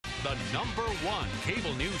The #1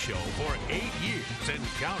 cable news show for 8 years and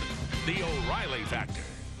counting. The O'Reilly Factor.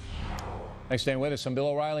 Thanks for staying with us. I'm Bill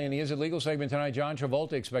O'Reilly, and the Is It Legal segment tonight. John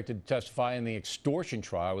Travolta expected to testify in the extortion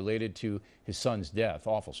trial related to his son's death.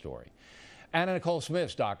 Awful story. Anna Nicole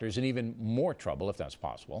Smith's doctor's in even more trouble, if that's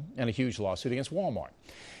possible, and a huge lawsuit against Walmart.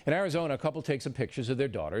 In Arizona, a couple takes some pictures of their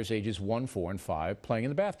daughters, ages 1, 4, and 5, playing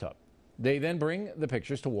in the bathtub. They then bring the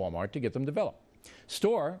pictures to Walmart to get them developed.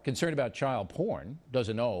 Store, concerned about child porn,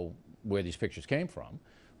 doesn't know where these pictures came from,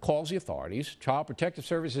 calls the authorities. Child Protective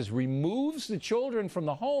Services removes the children from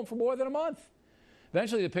the home for more than a month.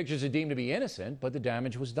 Eventually, the pictures are deemed to be innocent, but the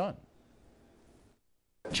damage was done.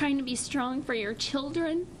 Trying to be strong for your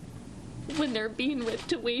children when they're being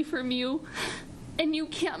ripped away from you, and you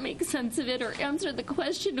can't make sense of it or answer the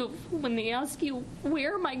question of when they ask you,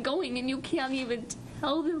 where am I going? And you can't even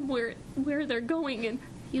tell them where they're going. And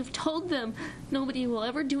you've told them nobody will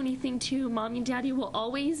ever do anything to you. Mommy and Daddy will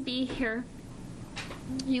always be here.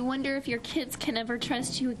 You wonder if your kids can ever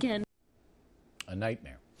trust you again. A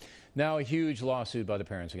nightmare. Now a huge lawsuit by the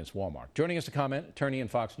parents against Walmart. Joining us to comment, attorney and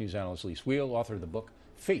Fox News analyst Lis Wiehl, author of the book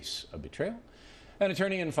Face of Betrayal, and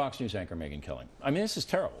attorney and Fox News anchor Megyn Kelly. I mean, this is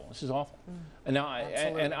terrible. This is awful. And now,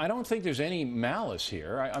 and I don't think there's any malice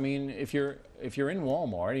here. I mean, if you're in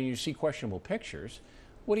Walmart and you see questionable pictures,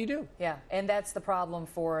 what do you do? Yeah, and that's the problem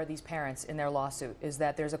for these parents in their lawsuit, is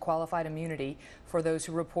that there's a qualified immunity for those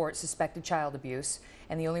who report suspected child abuse,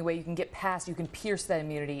 and the only way you can get past, you can pierce that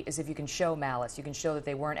immunity, is if you can show malice. You can show that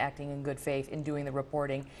they weren't acting in good faith in doing the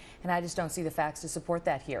reporting, and I just don't see the facts to support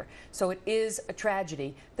that here. So it is a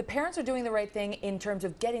tragedy. The parents are doing the right thing in terms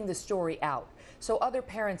of getting the story out, so other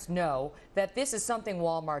parents know that this is something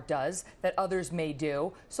Walmart does that others may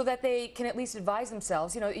do, so that they can at least advise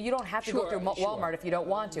themselves. You know, you don't have to go through Walmart if you don't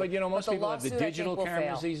want to. But you know, most people have the digital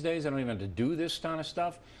cameras these days. They don't even have to do this kind of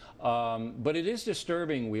stuff. But it is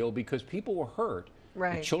disturbing, Wiehl, because people were hurt.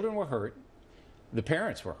 Right. The children were hurt. The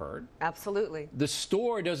parents were hurt. Absolutely. The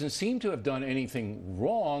store doesn't seem to have done anything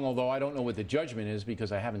wrong, although I don't know what the judgment is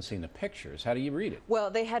because I haven't seen the pictures. How do you read it?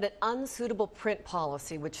 Well, they had an unsuitable print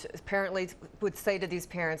policy, which apparently would say to these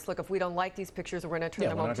parents, look, if we don't like these pictures, we're going to turn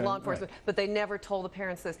them over to law enforcement. Right. But they never told the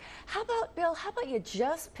parents this. How about, Bill, how about you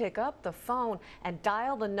just pick up the phone and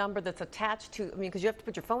dial the number that's attached to, I mean, because you have to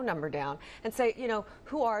put your phone number down and say, you know,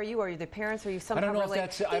 who are you? Are you the parents? Are you somehow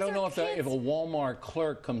related? I don't know if a Walmart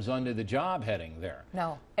clerk comes under the job heading there.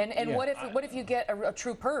 No. And what if you get a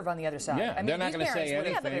true perv on the other side? Yeah, I mean, they're not going to say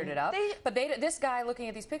anything. Cleared it up, but this guy looking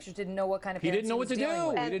at these pictures didn't know what kind of parents he didn't know what to do.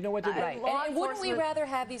 He didn't know what to do. Right. And wouldn't we rather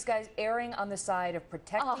have these guys erring on the side of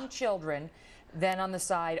protecting children than on the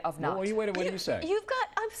side of not? What do you say?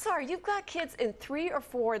 I'm sorry, you've got kids in 3 or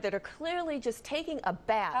 4 that are clearly just taking a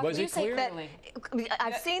bath. Was it clear?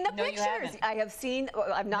 I've seen the pictures.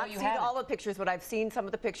 I've not seen all the pictures, but I've seen some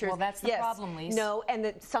of the pictures. Well, that's the problem, Lis. No,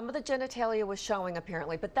 and some of the genitalia was showing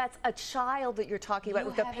apparently, but that's a child that you're talking about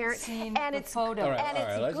with the parents, and it's photo. And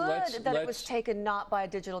it's good that it was taken not by a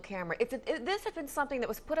digital camera. If this had been something that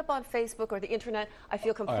was put up on Facebook or the internet, I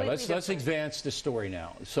feel completely different. Let's advance the story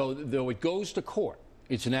now. So though it goes to court.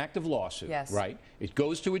 It's an active lawsuit, right? It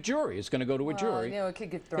goes to a jury. It's going to go to a jury. You know, it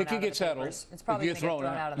could get thrown out. It could get settled. It's probably going to get thrown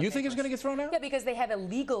out. You think it's going to get thrown out? Yeah, because they have a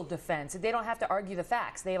legal defense. They don't have to argue the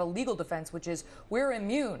facts. They have a legal defense, which is we're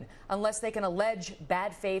immune unless they can allege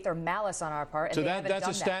bad faith or malice on our part. And so that's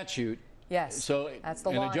a statute. Yes. So that's the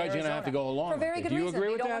law. And the judge is going to have to go along. For very good reason. Do you agree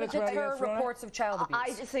with that? They don't want to deter reports of child abuse. I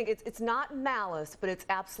just think it's not malice, but it's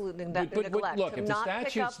absolutely neglect. But look, if the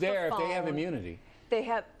statute's there, if they have immunity. They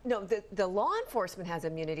have the law enforcement has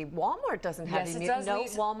immunity. Walmart doesn't have immunity. No,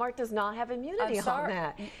 Walmart does not have immunity on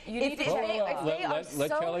that. Let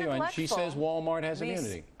Kelly on. She says Walmart has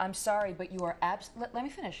immunity. I'm sorry, but you are let me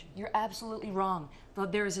finish. You're absolutely wrong.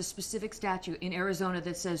 There is a specific statute in Arizona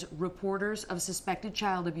that says reporters of suspected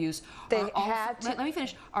child abuse let me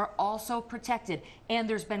finish, are also protected. And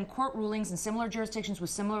there's been court rulings in similar jurisdictions with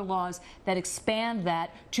similar laws that expand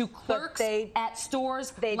that to clerks at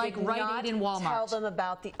stores like Rite Aid and Walmart. Tell them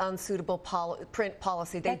about the unsuitable print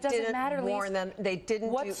policy. They didn't warn them. They didn't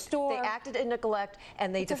They acted in neglect,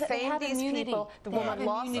 and they defamed these people. The woman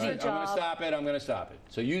lost her job. I'm going to stop it.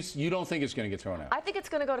 So you don't think it's going to get thrown out? I think it's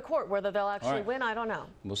going to go to court. Whether they'll actually win, I don't know.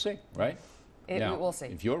 We'll see, right? We'll see.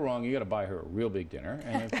 If you're wrong, you got to buy her a real big dinner,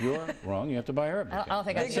 and if you're wrong, you have to buy her a big dinner. I don't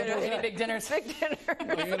think I should do any big dinners. Big dinner.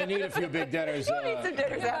 Well, you're going to need a few big dinners. We'll need some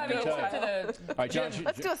dinners All right, John,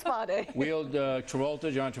 let's do a spa day. John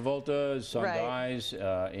Travolta's son dies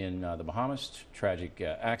in the Bahamas, tragic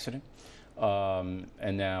accident,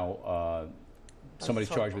 and now somebody's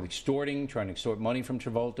charged with trying to extort money from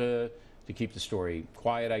Travolta to keep the story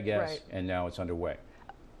quiet, I guess, and now it's underway.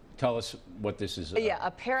 Tell us what this is. Yeah,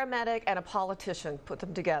 a paramedic and a politician put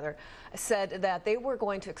them together, said that they were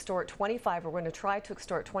going to extort going to try to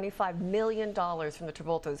extort $25 million from the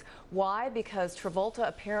Travoltas. Why? Because Travolta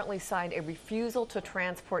apparently signed a refusal to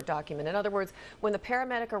transport document. In other words, when the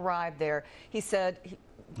paramedic arrived there, he said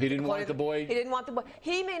he didn't want the boy. He didn't want the boy.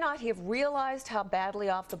 He may not have realized how badly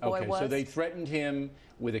off the boy was. So they threatened him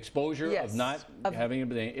with exposure of not having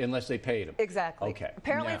him unless they paid him. Exactly. Okay.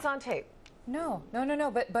 Apparently it's on tape. No.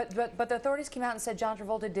 But the authorities came out and said John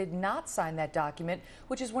Travolta did not sign that document,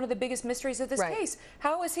 which is one of the biggest mysteries of this case.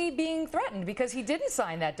 How is he being threatened? Because he didn't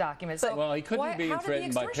sign that document. So well, he could be being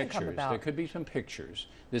threatened by pictures. There could be some pictures.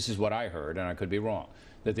 This is what I heard, and I could be wrong,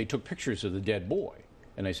 that they took pictures of the dead boy,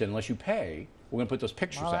 and they said, unless you pay, we're going to put those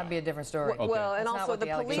pictures out. That'd be a different story. Well, and also the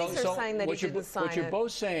police are saying that he didn't sign it. What you're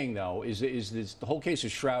both saying, though, is this, the whole case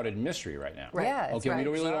is shrouded in mystery right now. Right. Yeah, okay, we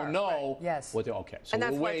really don't know. Right. Yes. What okay, so and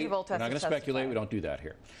that's we'll wait. We're not going to speculate. We don't do that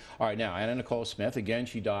here. All right, now, Anna Nicole Smith, again,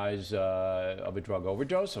 she dies of a drug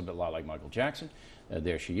overdose, a lot like Michael Jackson.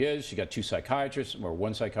 There she is. She got two psychiatrists, or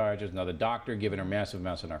one psychiatrist, another doctor, giving her massive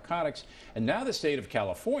amounts of narcotics. And now the state of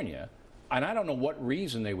California, and I don't know what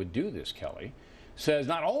reason they would do this, Kelly, says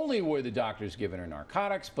not only were the doctors giving her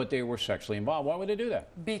narcotics, but they were sexually involved. Why would they do that?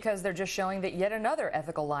 Because they're just showing that yet another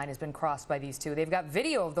ethical line has been crossed by these two. They've got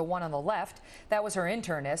video of the one on the left. That was her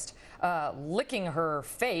internist licking her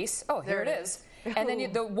face. Oh, here it is. And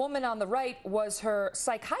then the woman on the right was her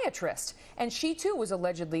psychiatrist. And she, too, was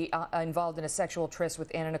allegedly involved in a sexual tryst with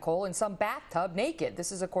Anna Nicole in some bathtub naked.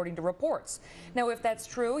 This is according to reports. Now, if that's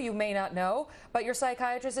true, you may not know, but your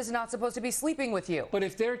psychiatrist is not supposed to be sleeping with you. But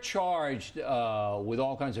if they're charged with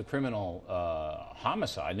all kinds of criminal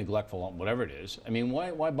homicide, neglectful, whatever it is, I mean,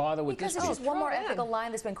 why bother with this? Because it's just one more ethical line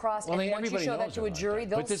that's been crossed. Well, and once you show that to a jury,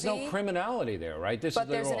 they'll see. But there's no criminality there, right? But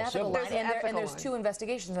there's an ethical line, and there's two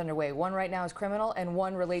investigations underway. One right now is criminal, and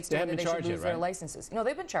one relates to whether they should lose their licenses. No,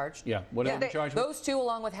 they've been charged. Yeah, what have they been charged with? Those two,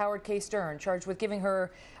 along with Howard K. Stern, charged with giving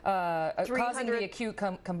her causing the acute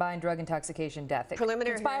combined drug intoxication death.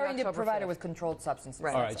 Preliminary conspiring to provide her with controlled substances.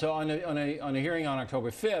 Right. All right, so on a hearing on October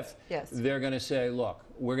 5th, they're going to say, look,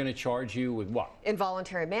 we're going to charge you with what?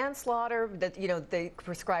 Involuntary manslaughter, that, they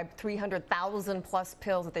prescribed 300,000 plus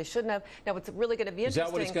pills that they shouldn't have. Now, what's really going to be interesting... Is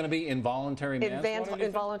that what it's going to be, involuntary manslaughter?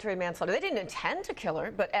 Involuntary manslaughter. They didn't intend to kill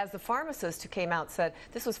her, but as the pharmacist who came out said,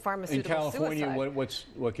 this was pharmaceutical suicide. In California,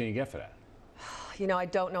 what can you get for that? I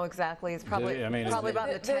don't know exactly. It's probably about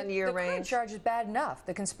in the 10-year range. The current charge is bad enough.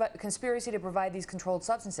 The conspiracy to provide these controlled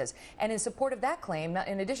substances. And in support of that claim,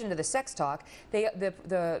 in addition to the sex talk,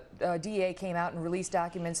 the DA came out and released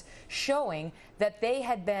documents showing that they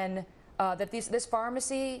had been that this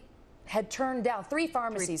pharmacy had turned down, three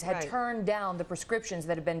pharmacies had turned down the prescriptions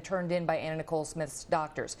that had been turned in by Anna Nicole Smith's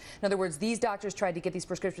doctors. In other words, these doctors tried to get these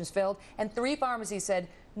prescriptions filled, and three pharmacies said,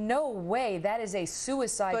 no way, that is a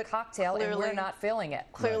suicide cocktail, and we're not filling it.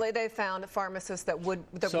 Clearly, they found pharmacists that were willing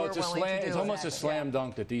to do it. It's almost a slam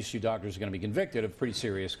dunk that these two doctors are going to be convicted of pretty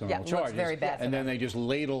serious criminal charges. Very bad. And then they just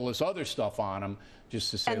ladle this other stuff on them just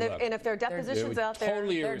to say, look. And if there are depositions out there,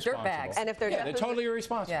 totally they're dirtbags. And if they're totally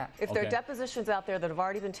irresponsible. Yeah. If there are depositions out there that have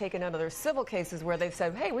already been taken out of their civil cases where they've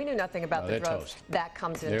said, hey, we knew nothing about the drugs, that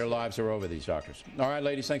comes in. Their lives are over, these doctors. All right,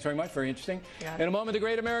 ladies, thanks very much. Very interesting. In a moment, the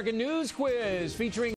Great American News Quiz featuring